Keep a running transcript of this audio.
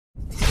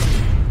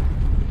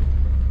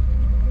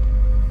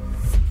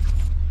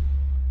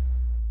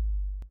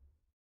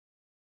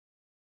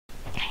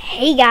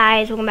Hey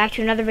guys, welcome back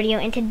to another video,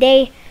 and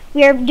today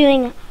we are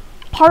doing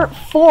part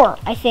 4,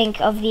 I think,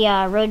 of the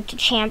Road to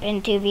Champ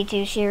in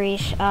 2v2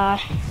 series.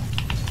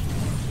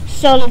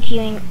 Solo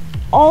queuing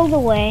all the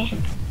way.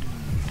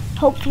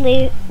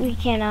 Hopefully we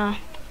can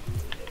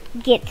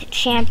get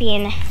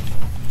champion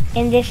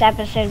in this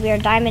episode. We are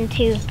Diamond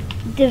 2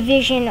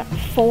 Division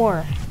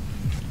 4.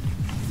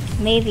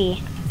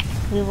 Maybe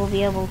we will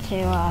be able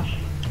to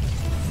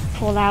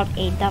pull out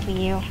a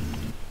W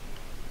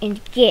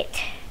and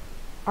get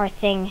our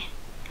thing.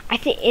 I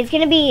think it's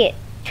gonna be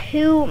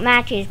 2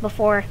 matches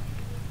before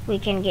we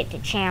can get to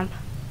champ,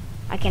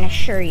 I can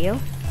assure you.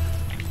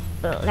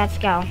 But let's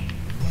go.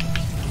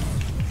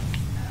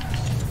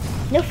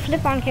 No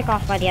flip on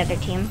kickoff by the other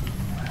team,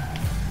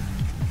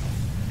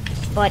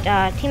 but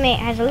teammate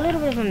has a little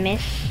bit of a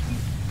miss,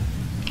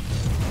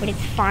 but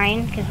it's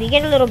fine because we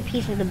get a little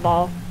piece of the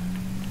ball.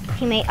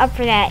 Teammate up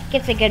for that,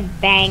 gets a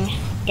good bang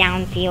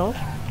downfield.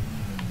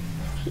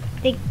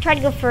 They try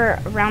to go for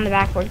around the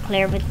backward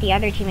clear, but the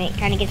other teammate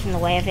kind of gets in the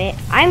way of it.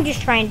 I'm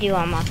just trying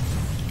to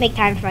make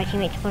time for my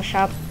teammate to push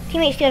up.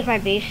 Teammate steals my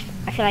boost.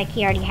 I feel like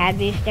he already had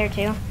boost there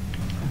too,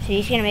 so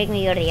he's gonna make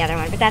me go to the other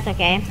one, but that's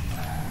okay.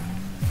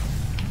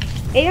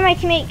 Maybe my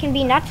teammate can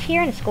be nuts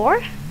here and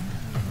score.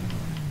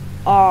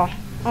 Oh,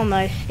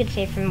 almost. Good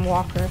save from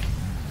Walker,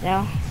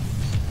 though.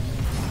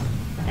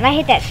 And I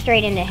hit that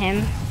straight into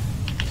him.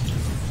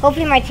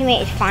 Hopefully my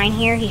teammate is fine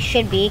here. He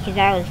should be, because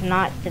that was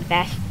not the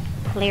best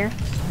clear.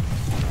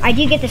 I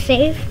do get the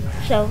save,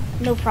 so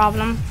no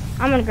problem.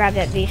 I'm going to grab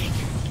that boost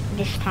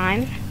this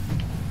time.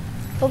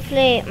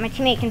 Hopefully my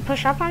teammate can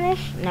push up on this.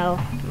 No,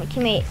 my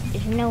teammate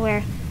is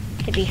nowhere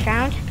to be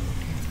found.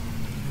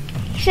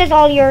 He says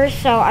all yours,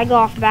 so I go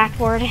off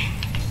backward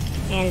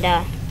and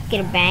get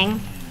a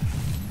bang.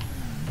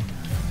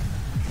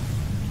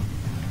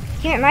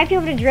 Teammate might be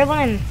able to dribble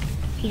him.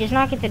 He does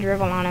not get the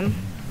dribble on him.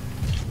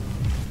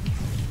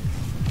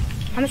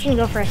 I'm just going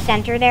to go for a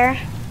center there.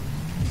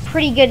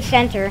 Pretty good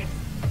center.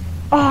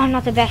 Oh,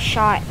 not the best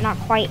shot. Not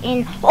quite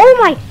in. Oh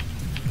my!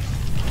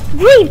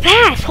 Great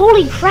pass!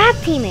 Holy crap,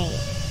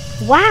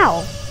 teammate!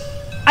 Wow!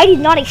 I did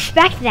not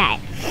expect that.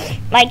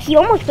 Like, he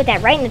almost put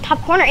that right in the top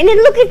corner. And then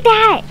look at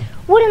that!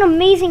 What an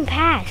amazing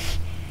pass.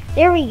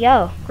 There we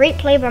go. Great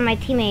play by my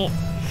teammate.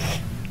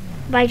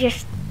 By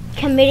just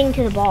committing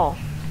to the ball.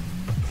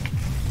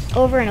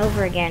 Over and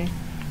over again.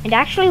 And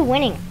actually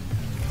winning.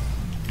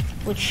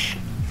 Which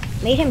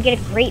made him get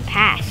a great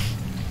pass.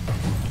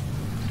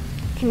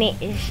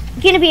 Teammate is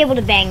gonna be able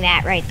to bang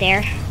that right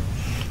there.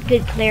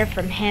 Good clear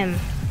from him.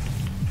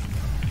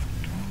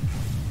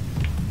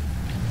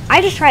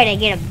 I just tried to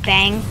get a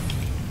bang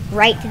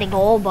right to the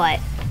goal, but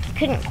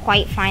couldn't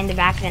quite find the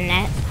back of the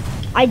net.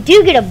 I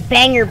do get a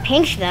banger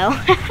pinch though.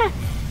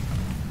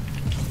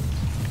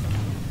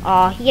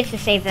 Oh, he gets the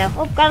save though.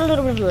 Oh, got a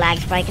little bit of a lag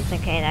spike. It's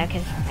okay though,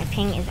 because my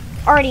ping is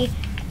already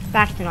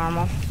back to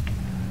normal.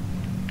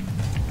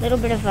 Little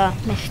bit of a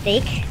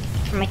mistake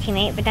from my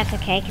teammate, but that's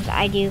okay, because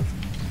I do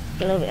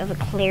get a little bit of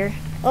a clear.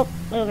 Oh,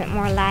 a little bit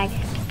more lag.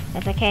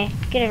 That's okay.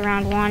 Get it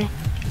around 1.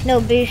 No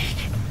boost.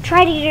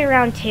 Try to get it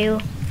around 2,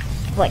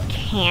 but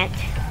can't.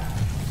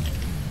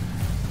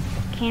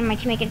 Can my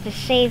teammate get the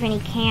save? And he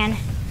can.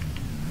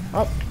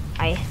 Oh,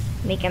 I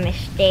make a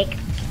mistake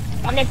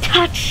on the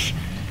touch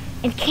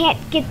and can't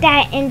get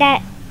that in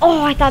that.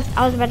 Oh, I thought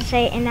I was about to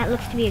say, and that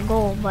looks to be a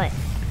goal, but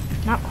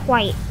not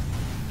quite.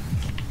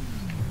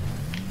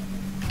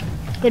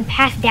 Good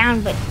pass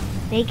down, but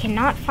they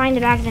cannot find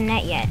the back of the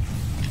net yet.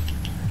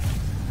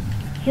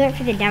 He went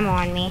for the demo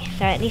on me,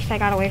 so at least I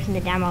got away from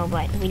the demo,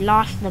 but we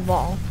lost the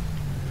ball.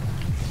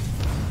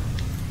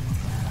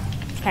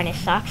 This kind of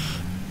sucks.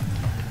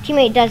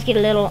 Teammate does get a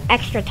little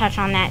extra touch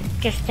on that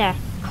just to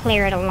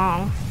clear it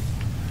along.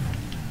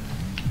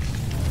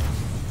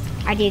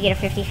 I do get a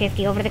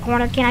 50-50 over the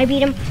corner. Can I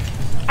beat him?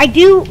 I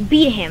do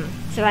beat him,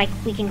 so like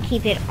we can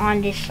keep it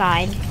on this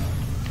side.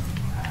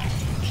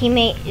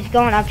 Teammate is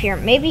going up here.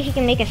 Maybe he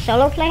can make a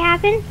solo play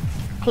happen.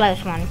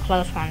 Close one,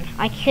 close one.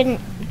 I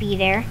couldn't be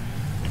there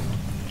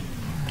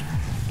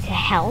to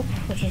help,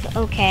 which is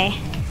okay,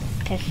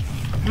 because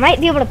I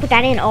might be able to put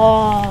that in.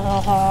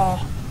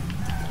 Oh,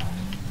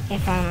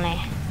 if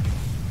only.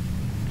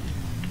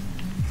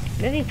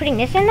 Maybe putting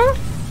this in though.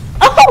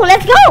 Oh,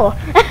 let's go!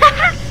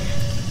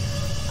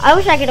 I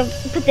wish I could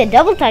have put the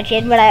double touch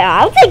in, but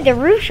I'll take the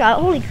roof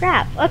shot. Holy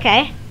crap!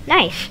 Okay,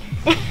 nice,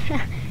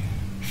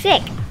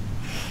 sick.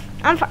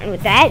 I'm fine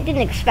with that.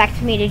 Didn't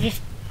expect me to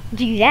just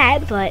do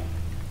that, but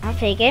I'll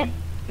take it.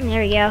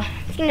 There we go.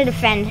 Just gonna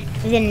defend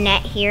the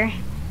net here.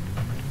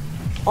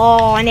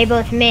 Oh, and they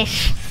both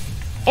miss.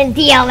 And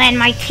DLN,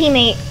 my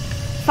teammate,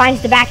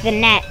 finds the back of the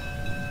net.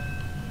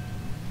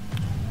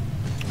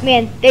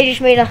 Man, they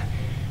just made a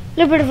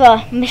little bit of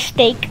a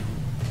mistake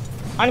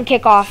on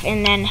kickoff,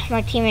 and then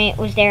my teammate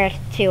was there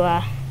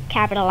to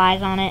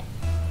capitalize on it.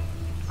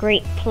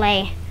 Great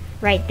play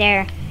right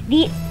there.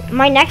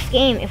 My next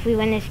game, if we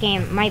win this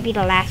game, might be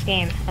the last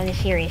game of the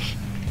series.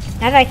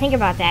 Now that I think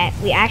about that,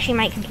 we actually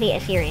might complete a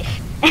series.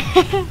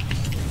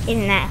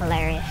 Isn't that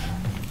hilarious?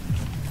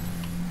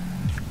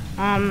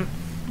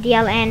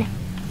 DLN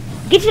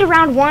Gets it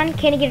around 1.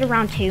 Can he get it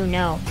around 2?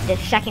 No. The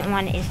second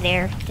one is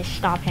there to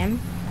stop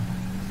him.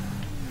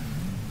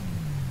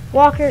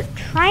 Walker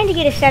trying to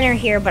get a center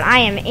here, but I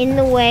am in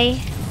the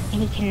way,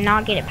 and he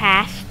cannot get it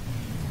past.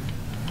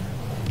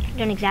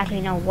 Don't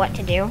exactly know what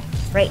to do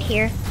right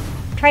here.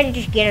 Try to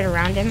just get it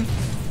around him.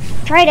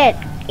 Try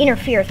to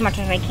interfere as much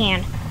as I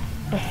can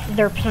with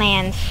their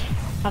plans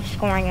of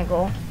scoring a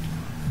goal.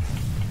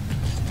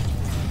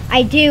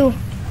 I do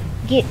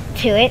get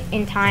to it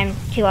in time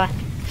to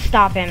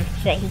stop him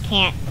so that he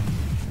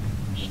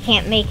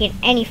can't make it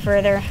any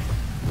further.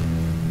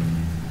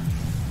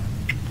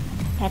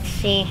 Let's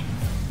see.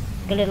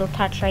 Good little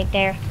touch right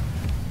there.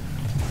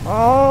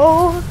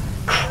 Oh,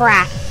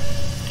 crap.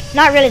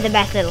 Not really the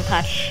best little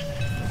touch.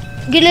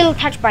 Good little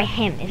touch by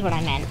him is what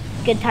I meant.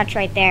 Good touch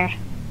right there.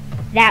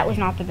 That was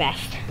not the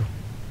best.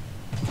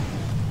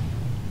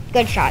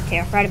 Good shot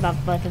too, right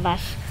above both of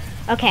us.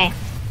 Okay.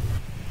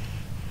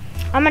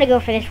 I'm gonna go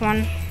for this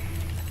one.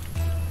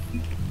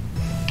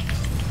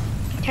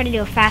 Try to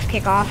do a fast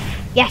kickoff.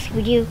 Yes,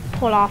 we do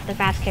pull off the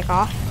fast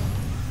kickoff.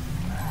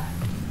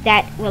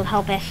 That will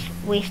help us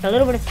waste a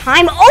little bit of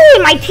time. Oh,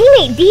 and my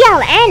teammate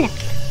DLN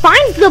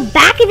finds the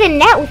back of the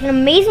net with an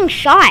amazing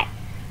shot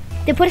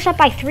to put us up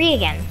by 3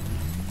 again.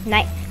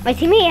 My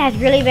teammate has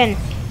really been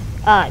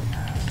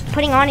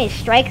putting on his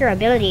striker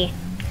ability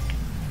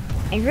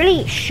and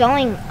really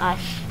showing us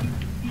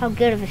how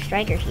good of a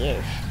striker he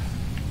is.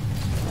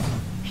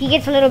 He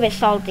gets a little bit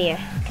salty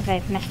because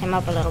I messed him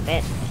up a little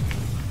bit.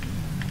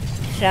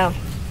 So,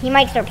 he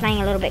might start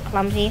playing a little bit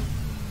clumsy,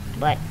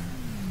 but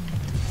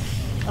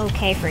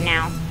okay for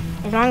now.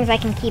 As long as I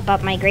can keep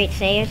up my great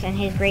saves and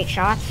his great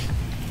shots,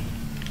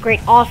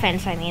 great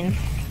offense, I mean,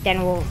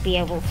 then we'll be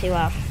able to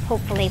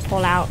hopefully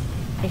pull out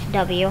this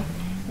W.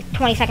 With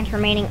 20 seconds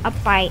remaining, up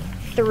by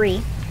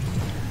 3.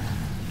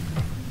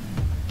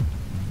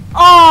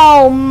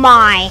 Oh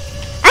my!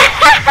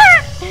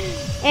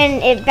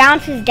 And it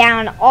bounces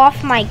down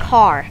off my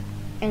car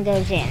and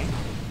goes in.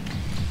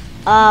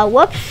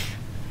 Whoops.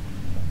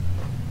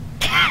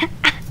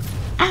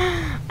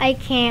 I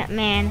can't,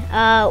 man.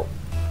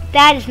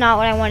 That is not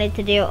what I wanted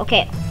to do.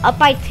 Okay, up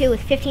by 2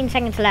 with 15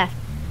 seconds left.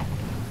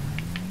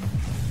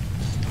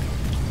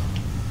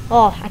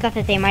 Oh, I thought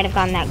that they might have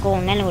gotten that goal,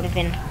 and then it would have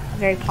been a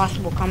very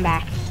possible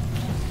comeback.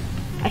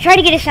 I tried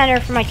to get a center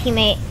for my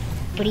teammate,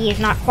 but he is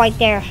not quite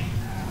there.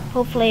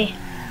 Hopefully,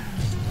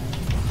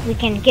 we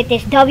can get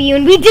this W,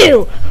 and we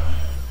do!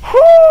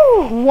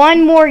 Whew!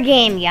 One more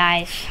game,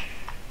 guys.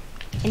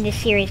 And this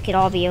series could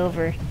all be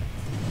over.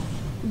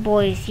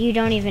 Boys, you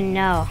don't even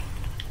know.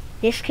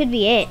 This could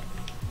be it.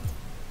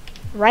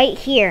 Right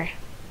here.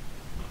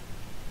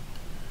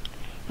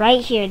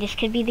 Right here, this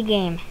could be the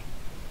game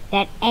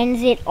that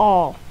ends it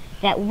all.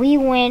 That we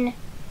win,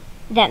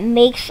 that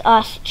makes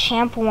us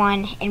champ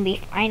 1, and we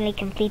finally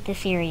complete the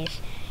series.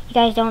 You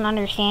guys don't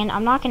understand.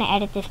 I'm not going to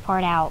edit this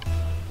part out.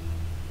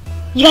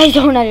 You guys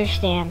don't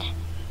understand.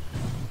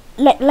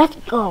 Let's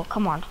go.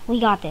 Come on. We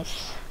got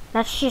this.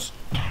 Let's just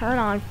turn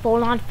on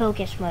full-on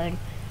focus mode.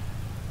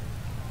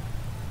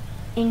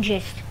 And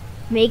just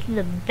make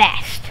the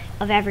best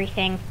of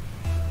everything.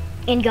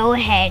 And go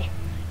ahead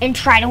and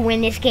try to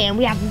win this game.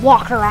 We have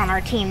Walker on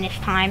our team this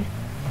time.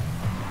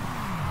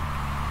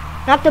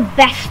 Not the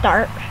best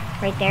start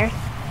right there.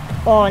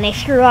 Oh, and they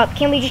screw up.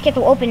 Can we just get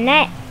the open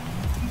net?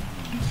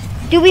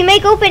 Do we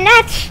make open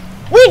nets?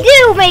 We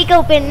do make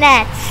open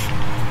nets!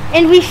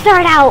 And we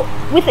start out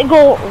with a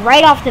goal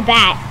right off the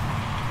bat.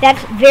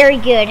 That's very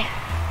good.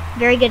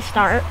 Very good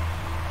start.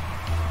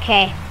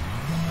 Okay.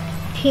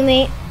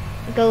 Teammate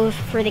goes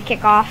for the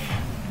kickoff.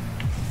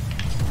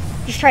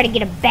 Just try to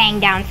get a bang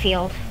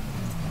downfield.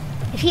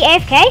 Is he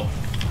AFK?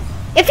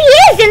 If he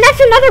is, then that's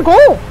another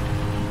goal.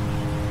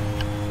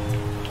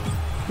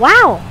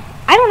 Wow.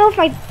 I don't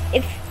know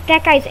if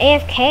that guy's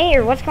AFK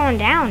or what's going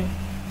down.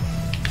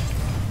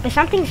 But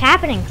something's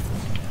happening.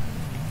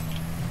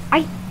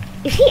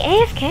 Is he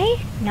AFK?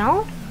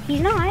 No,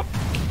 he's not.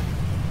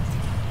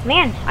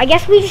 Man, I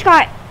guess we just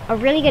got a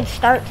really good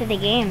start to the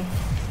game.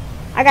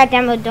 I got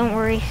demoed, don't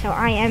worry, so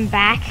I am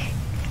back.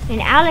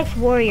 And Alex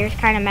Warriors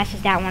kind of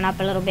messes that one up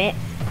a little bit.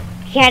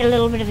 He had a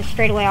little bit of a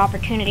straightaway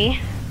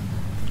opportunity.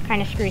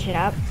 Kind of screws it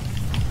up.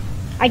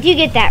 I do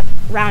get that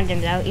round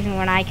him though, even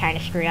when I kind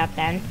of screwed up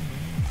then.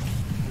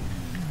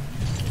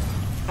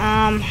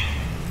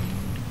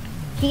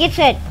 He gets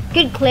a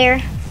good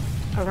clear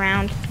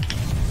around.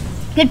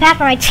 Good pass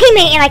for my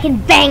teammate, and I can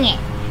bang it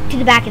to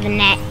the back of the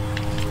net.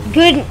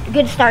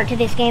 Good start to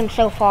this game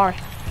so far.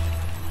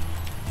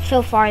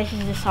 So far, this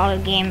is a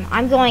solid game.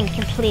 I'm going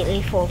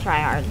completely full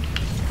tryhard.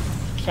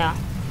 So,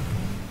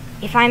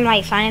 if I'm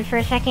like silent for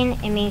a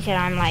second, it means that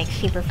I'm like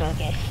super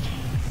focused.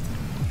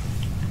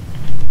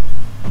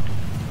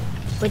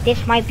 But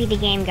this might be the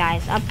game,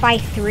 guys. Up by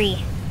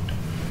 3.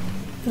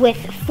 With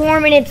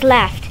 4 minutes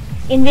left.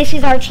 And this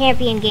is our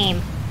champion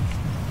game.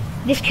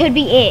 This could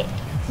be it.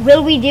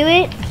 Will we do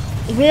it?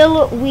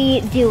 Will we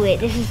do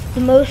it? This is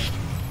the most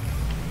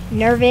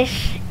nervous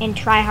and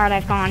try hard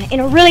I've gone in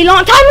a really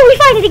long time, and we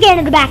find it again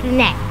in the back of the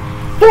net.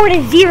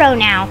 4-0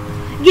 now.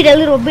 Get a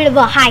little bit of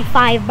a high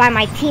five by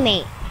my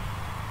teammate.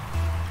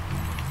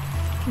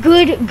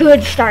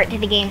 Good start to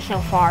the game so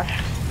far,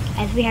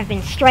 as we have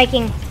been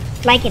striking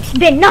like it's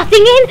been nothing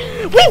in.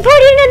 We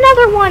put in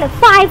another one,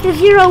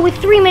 5-0 with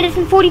 3 minutes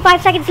and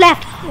 45 seconds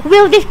left.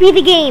 Will this be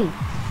the game?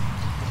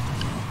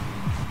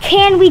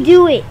 Can we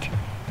do it?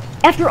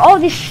 After all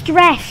this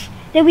stress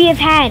that we have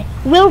had,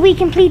 will we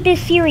complete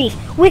this series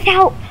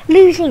without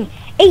losing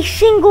a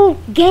single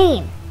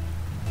game?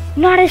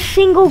 Not a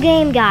single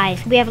game,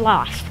 guys. We have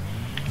lost.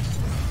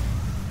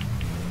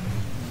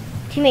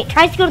 Teammate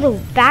tries to go to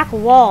the back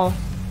wall.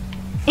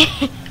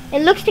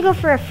 It looks to go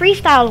for a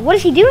freestyle. What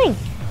is he doing?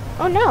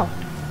 Oh no.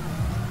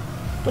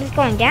 What is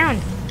going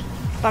down?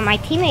 By my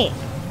teammate.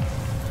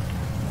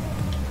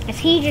 As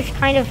he just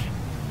kind of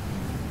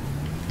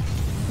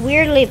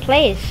weirdly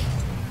plays.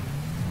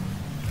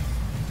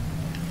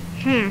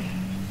 A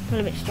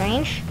little bit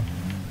strange.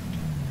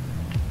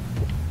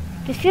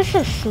 This feels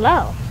so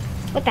slow.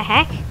 What the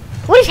heck?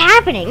 What is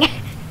happening?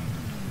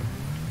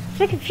 I'm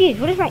so confused.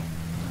 What is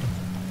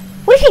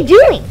he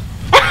doing?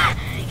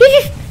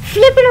 He's just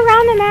flipping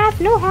around the map.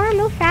 No harm,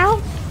 no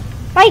foul.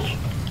 Like,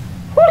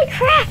 holy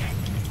crap.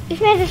 This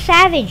man's a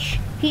savage.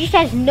 He just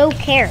has no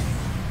care.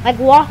 Like,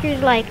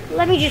 Walker's like,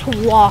 let me just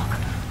walk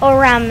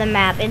around the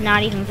map and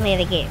not even play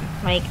the game.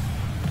 Like,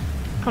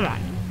 come on.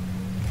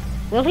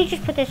 Will he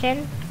just put this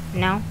in?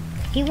 No,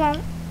 he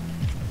won't.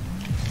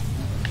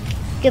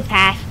 Good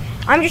pass.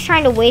 I'm just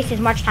trying to waste as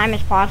much time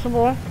as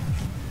possible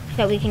so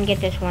that we can get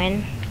this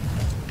win.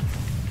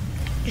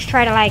 Just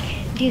try to, like,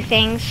 do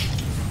things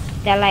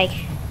that, like,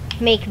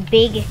 make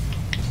big,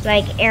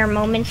 like, air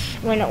moments.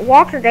 When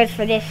Walker goes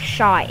for this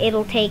shot,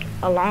 it'll take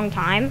a long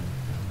time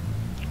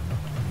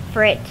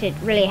for it to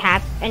really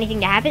have anything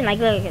to happen. Like,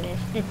 look at this.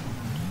 The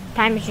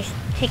time is just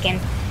ticking.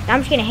 And I'm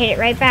just going to hit it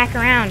right back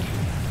around.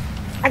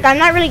 Like, I'm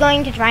not really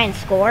going to try and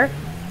score.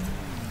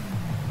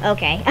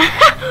 Okay.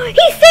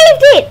 He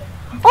saved it!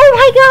 Oh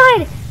my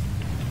god!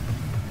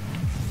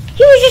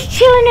 He was just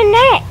chilling in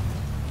net.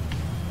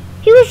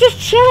 He was just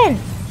chilling.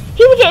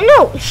 He was just,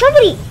 no,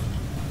 somebody.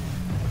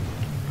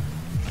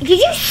 Did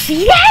you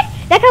see that?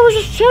 That guy was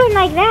just chilling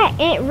like that,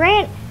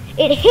 and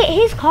it hit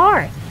his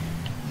car.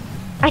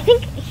 I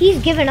think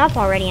he's given up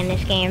already in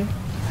this game.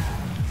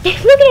 Look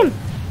at him.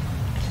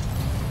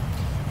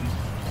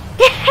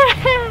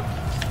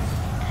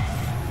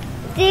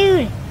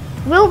 Dude,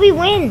 will we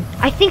win?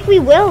 I think we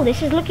will.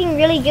 This is looking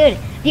really good.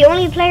 The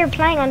only player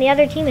playing on the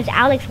other team is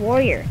Alex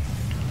Warrior.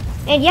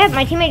 And yep,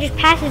 my teammate just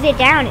passes it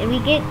down and we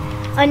get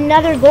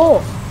another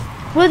goal.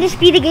 Will this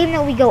be the game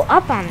that we go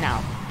up on though?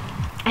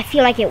 I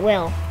feel like it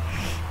will.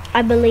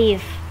 I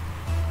believe.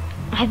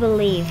 I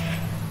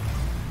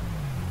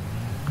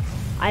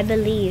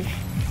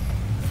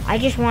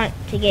just want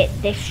to get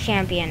this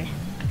champion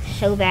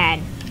so bad.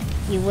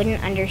 You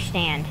wouldn't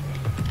understand.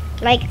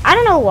 Like, I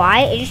don't know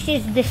why. It just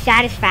is the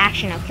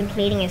satisfaction of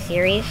completing a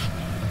series.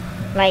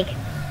 Like,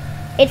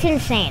 it's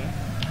insane.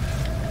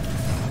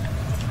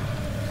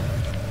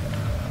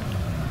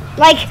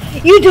 Like,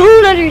 you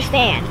don't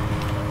understand.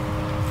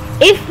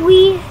 If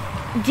we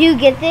do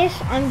get this,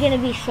 I'm gonna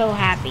be so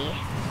happy.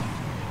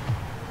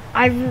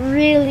 I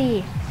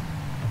really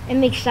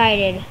am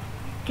excited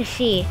to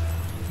see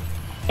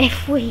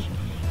if we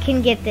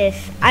can get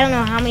this. I don't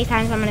know how many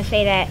times I'm gonna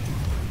say that.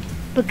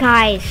 But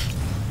guys,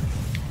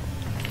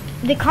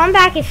 the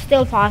comeback is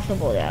still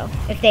possible though,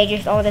 if they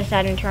just all of a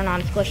sudden turn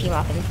on Squishy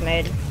Muffins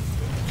mode.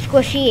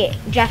 Squishy,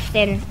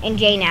 Justin, and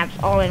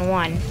JNaps all in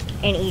one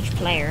in each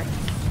player.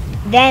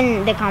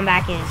 Then the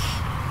comeback is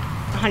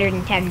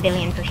 110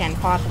 billion%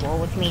 possible,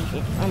 which means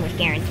it's almost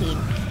guaranteed.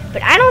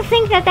 But I don't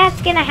think that that's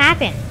gonna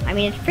happen. I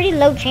mean, it's pretty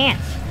low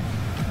chance.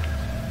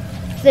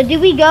 So do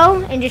we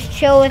go and just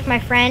chill with my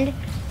friend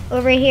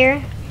over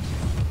here?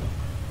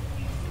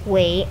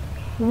 Wait.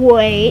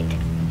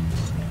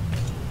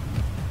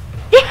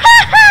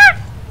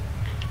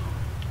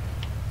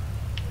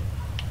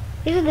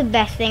 This is the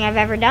best thing I've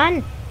ever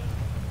done.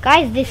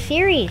 Guys, this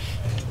series.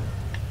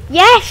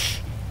 Yes!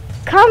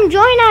 Come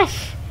join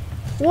us!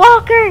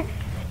 Walker,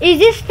 is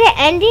this the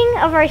ending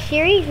of our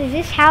series? Is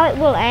this how it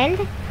will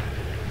end?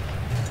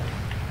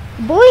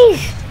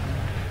 Boys!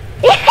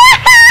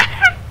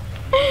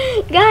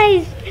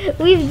 Guys,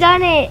 we've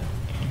done it.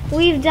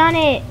 We've done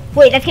it.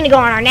 Wait, that's gonna go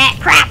on our net.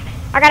 Crap!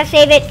 I gotta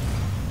save it.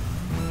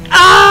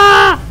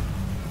 Ah!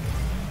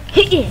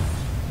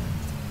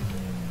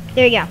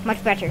 There you go.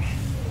 Much better.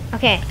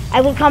 Okay,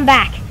 I will come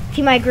back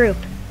to my group.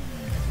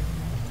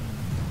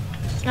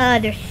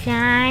 Other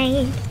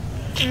side.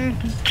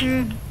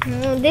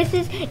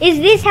 Is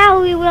this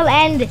how we will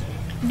end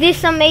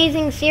this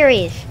amazing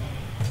series?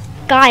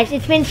 Guys,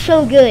 it's been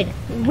so good.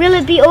 Will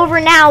it be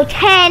over now?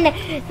 10,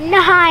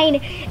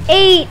 9,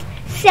 8,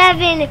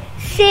 7,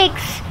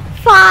 6,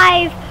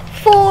 5,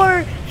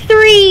 4,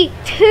 3,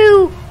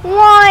 2,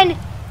 1.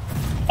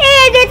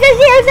 And it's a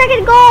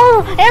 0-second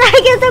goal! And I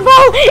get the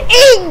goal!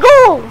 8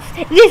 goals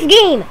this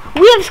game!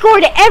 We have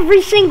scored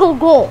every single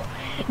goal.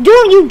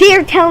 Don't you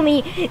dare tell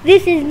me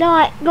this is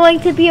not going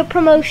to be a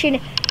promotion.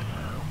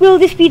 Will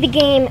this be the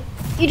game?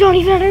 You don't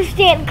even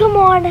understand. Come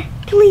on.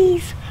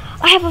 Please.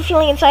 I have a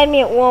feeling inside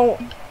me it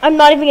won't. I'm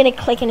not even gonna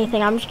click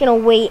anything. I'm just gonna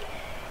wait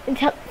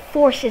until it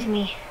forces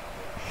me.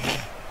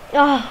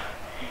 Oh,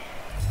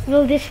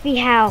 will this be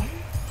how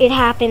it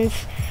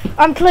happens?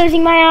 I'm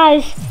closing my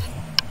eyes.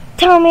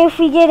 Tell me if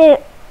we get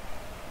it.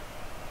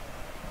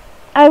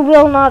 I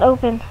will not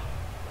open.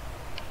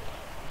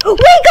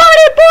 We got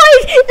it,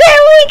 boys!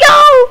 There we go!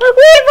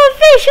 We've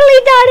officially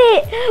done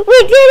it! We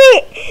did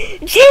it!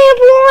 Champ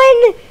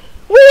 1!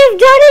 We have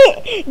done it!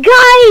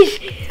 Guys,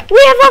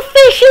 we have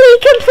officially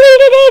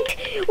completed it!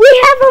 We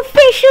have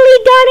officially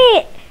done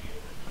it!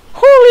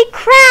 Holy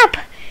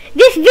crap!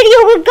 This video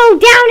will go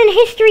down in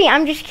history!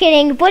 I'm just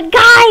kidding, but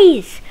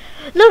guys!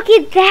 Look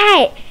at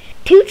that!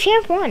 2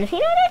 Champ 1s. You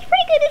know, that's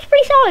pretty good. That's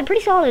pretty solid.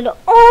 Pretty solid.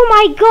 Oh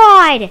my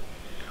god!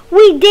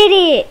 We did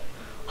it!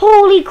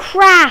 Holy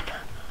crap!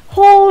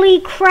 Holy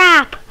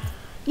crap!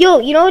 Yo,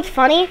 you know what's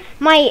funny?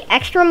 My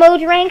extra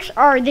mode ranks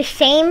are the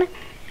same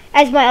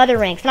as my other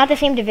ranks. Not the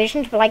same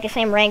divisions, but like the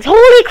same ranks.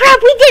 Holy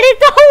crap, we did it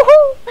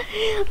though!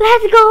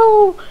 Let's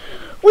go!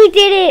 We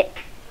did it!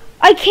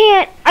 I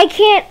can't,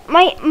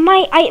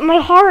 my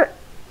heart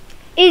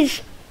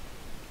is,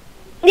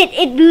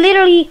 it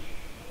literally,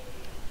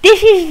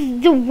 this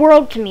is the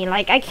world to me.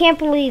 Like, I can't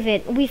believe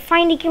it. We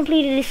finally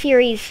completed the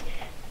series.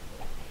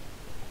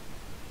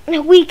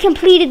 We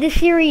completed the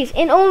series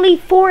in only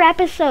 4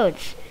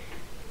 episodes.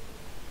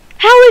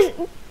 How is...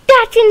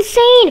 That's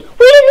insane! We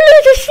didn't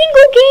lose a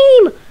single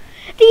game!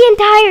 The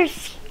entire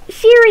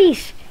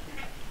series!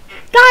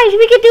 Guys,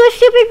 we could do a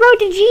stupid road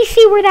to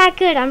GC. We're that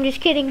good. I'm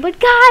just kidding. But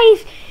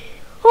guys,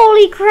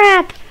 holy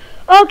crap.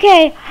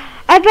 Okay,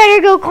 I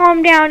better go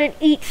calm down and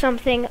eat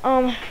something.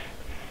 I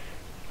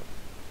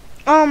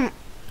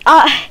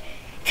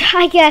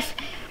guess...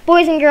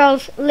 Boys and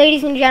girls,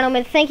 ladies and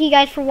gentlemen, thank you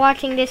guys for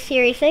watching this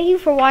series. Thank you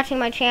for watching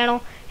my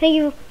channel. Thank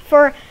you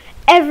for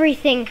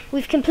everything.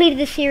 We've completed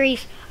the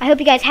series. I hope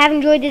you guys have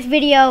enjoyed this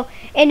video.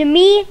 And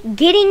me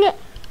getting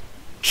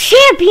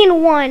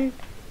Champion 1,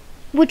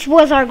 which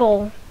was our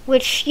goal.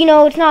 Which, you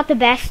know, it's not the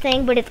best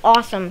thing, but it's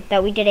awesome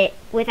that we did it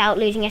without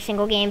losing a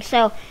single game.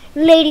 So,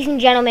 ladies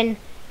and gentlemen,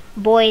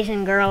 boys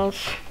and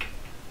girls,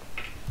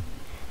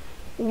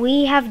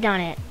 we have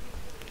done it.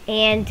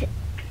 And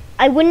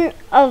I wouldn't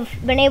have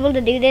been able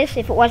to do this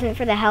if it wasn't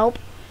for the help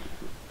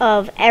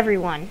of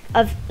everyone,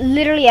 of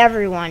literally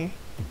everyone.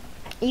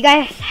 You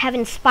guys have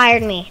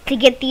inspired me to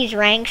get these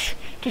ranks,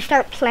 to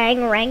start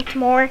playing ranked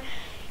more,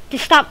 to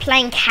stop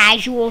playing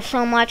casual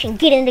so much and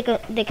get into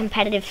the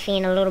competitive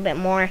scene a little bit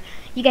more.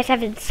 You guys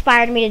have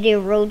inspired me to do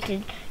Road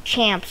to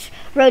Champs,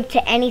 Road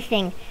to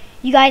anything.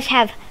 You guys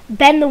have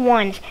been the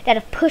ones that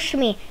have pushed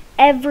me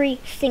every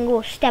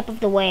single step of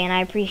the way, and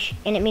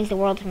and it means the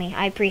world to me.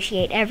 I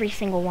appreciate every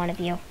single one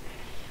of you.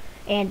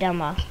 And,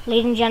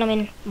 ladies and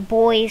gentlemen,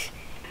 boys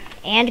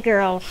and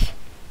girls,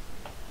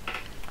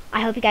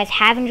 I hope you guys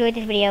have enjoyed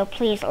this video.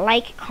 Please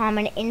like,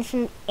 comment,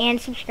 and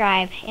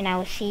subscribe. And I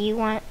will see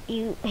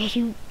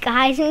you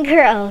guys and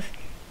girls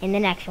in the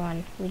next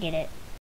one. We did it.